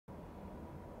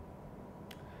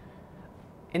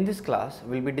In this class,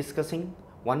 we will be discussing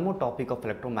one more topic of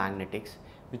electromagnetics,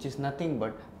 which is nothing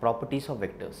but properties of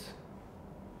vectors.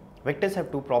 Vectors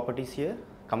have two properties here,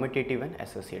 commutative and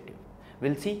associative. We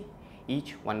will see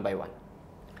each one by one.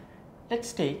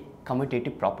 Let's take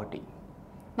commutative property.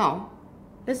 Now,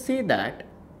 let's say that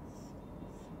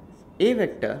A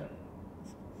vector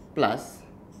plus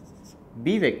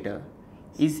B vector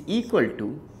is equal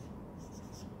to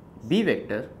B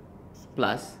vector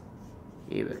plus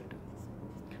A vector.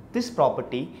 This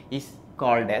property is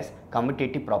called as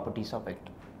commutative properties of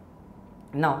vector.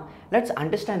 Now, let's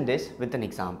understand this with an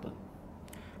example.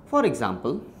 For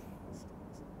example,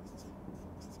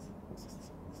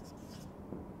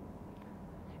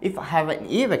 if I have an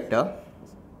A vector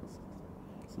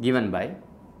given by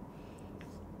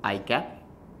I cap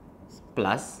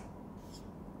plus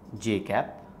j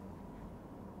cap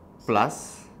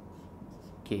plus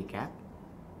k cap,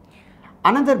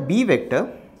 another B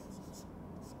vector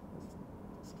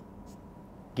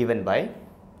given by,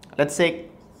 let's say,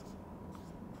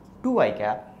 2i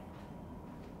cap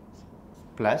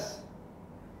plus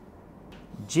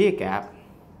j cap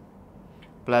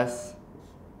plus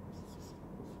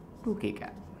 2k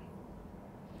cap.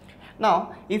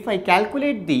 Now, if I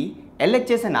calculate the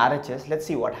LHS and RHS, let's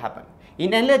see what happened.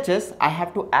 In LHS, I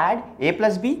have to add A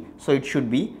plus B, so it should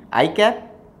be I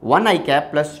cap, 1i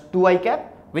cap plus 2i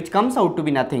cap, which comes out to be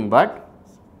nothing but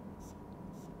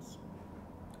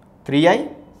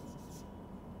 3i,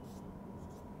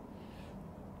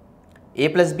 A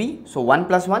plus B, so 1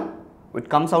 plus 1, which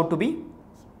comes out to be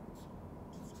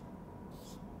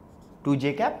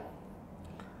 2j cap,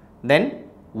 then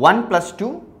 1 plus 2,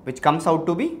 which comes out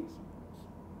to be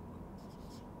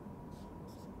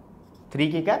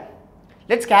 3k cap.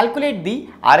 Let's calculate the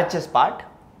RHS part,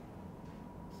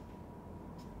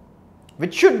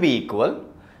 which should be equal.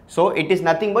 So, it is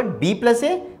nothing but B plus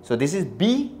A. So, this is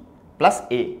B plus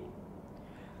A.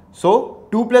 So,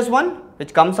 2 plus 1,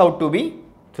 which comes out to be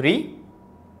 3.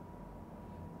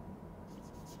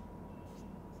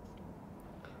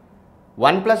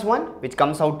 1 plus 1, which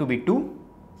comes out to be 2.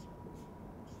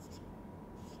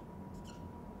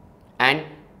 And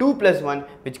 2 plus 1,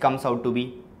 which comes out to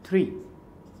be 3.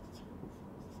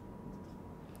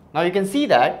 Now, you can see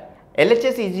that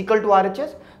LHS is equal to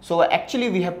RHS. So, actually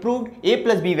we have proved A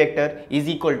plus B vector is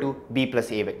equal to B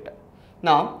plus A vector.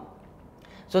 Now,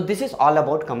 so this is all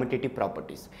about commutative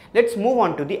properties. Let's move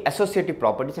on to the associative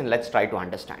properties and let's try to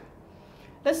understand.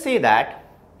 Let's say that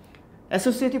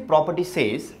associative property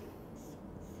says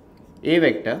A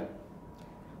vector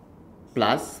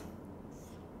plus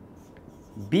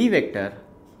B vector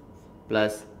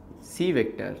plus C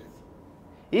vector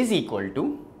is equal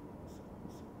to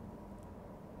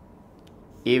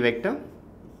A vector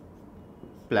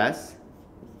plus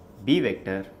B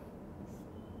vector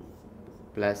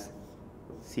plus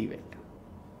C vector.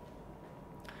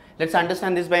 Let's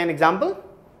understand this by an example.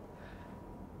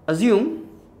 Assume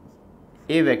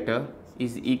A vector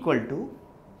is equal to,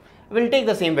 we will take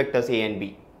the same vectors A and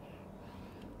B,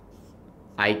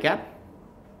 I cap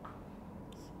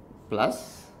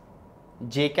plus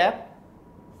j cap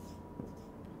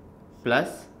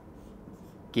plus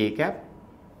k cap,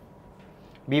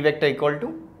 B vector equal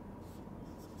to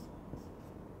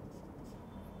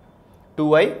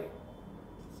 2i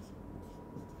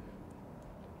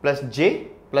plus j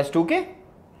plus 2k.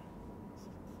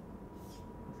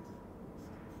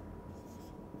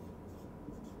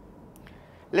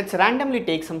 Let's randomly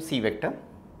take some C vector.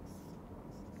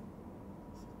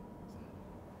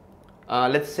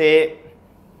 Let's say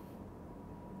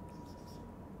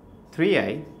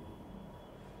 3i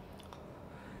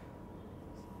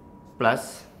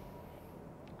plus,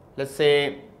 let's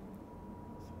say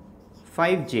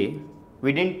 5j.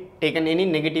 We didn't take any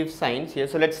negative signs here,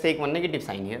 so let's take one negative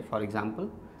sign here, for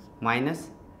example,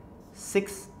 minus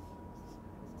 6k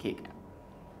cap.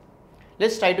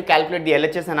 Let's try to calculate the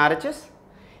LHS and RHS.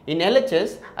 In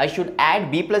LHS, I should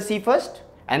add B plus C first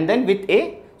and then with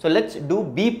A. So, let's do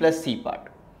B plus C part.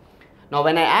 Now,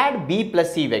 when I add B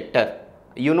plus C vector,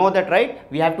 you know that, right?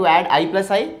 We have to add I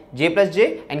plus I, J plus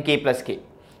J and K plus K.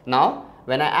 Now,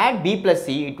 when I add B plus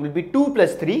C, it will be 2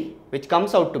 plus 3, which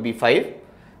comes out to be 5.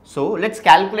 So, let's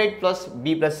calculate plus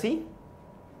B plus C.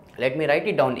 Let me write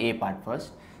it down A part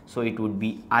first. So, it would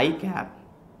be I cap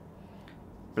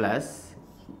plus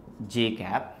J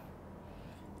cap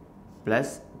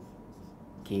plus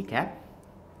K cap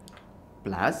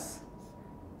plus,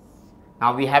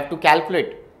 now we have to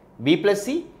calculate B plus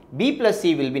C. B plus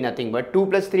C will be nothing but 2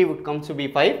 plus 3 would come to be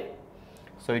 5.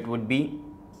 So, it would be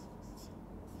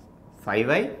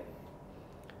 5i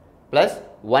plus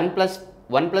 1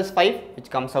 plus 5, which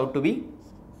comes out to be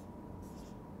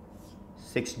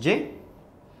 6j,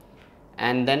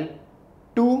 and then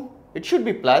 2, it should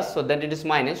be plus, so then it is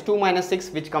minus 2 minus 6,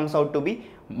 which comes out to be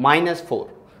minus 4.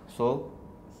 So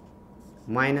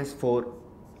minus 4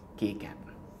 k cap.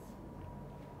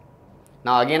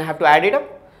 Now again I have to add it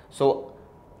up. So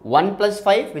 1 plus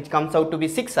 5, which comes out to be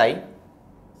 6i,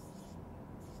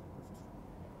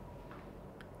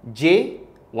 j,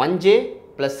 1j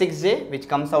plus 6j, which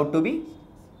comes out to be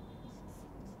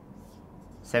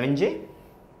 7j,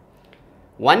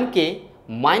 1k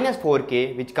minus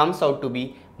 4k, which comes out to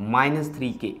be minus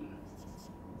 3k.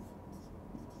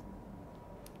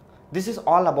 This is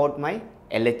all about my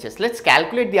LHS. Let's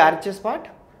calculate the RHS part.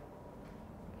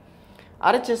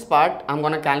 RHS part I am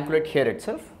going to calculate here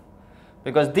itself,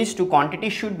 because these two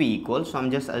quantities should be equal. So I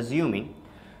am just assuming,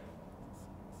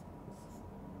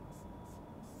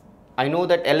 I know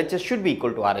that LHS should be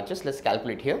equal to RHS. Let's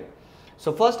calculate here.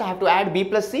 So first I have to add B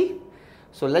plus C.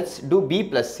 So let's do B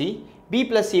plus C. B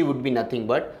plus C would be nothing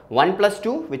but 1 plus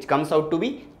 2, which comes out to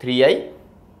be 3i,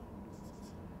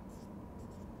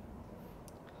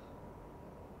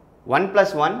 1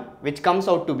 plus 1, which comes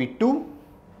out to be 2,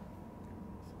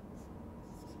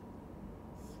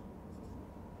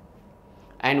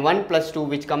 and 1 plus 2,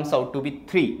 which comes out to be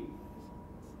 3.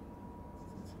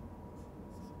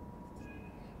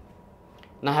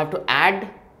 Now I have to add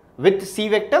with C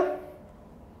vector.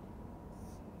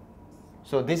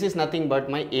 So this is nothing but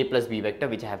my A plus B vector,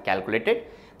 which I have calculated.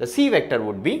 The C vector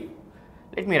would be,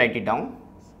 let me write it down.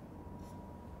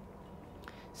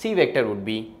 C vector would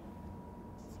be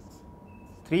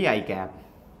 3i cap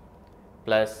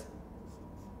plus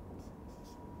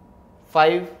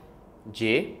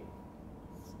 5j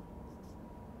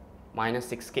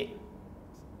minus 6k.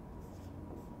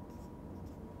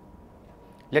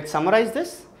 Let's summarize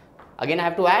this. Again I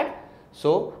have to add.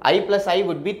 So I plus I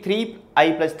would be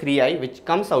 3i plus 3i, which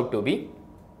comes out to be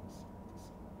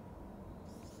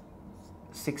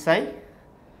 6i,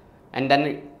 and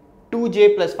then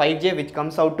 2j plus 5j, which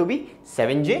comes out to be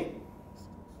 7j,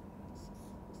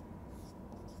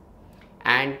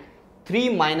 and 3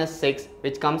 minus 6,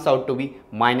 which comes out to be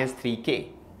minus 3k.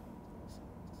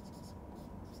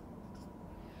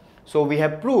 So we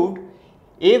have proved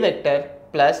A vector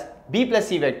plus B plus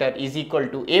C vector is equal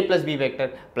to A plus B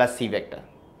vector plus C vector.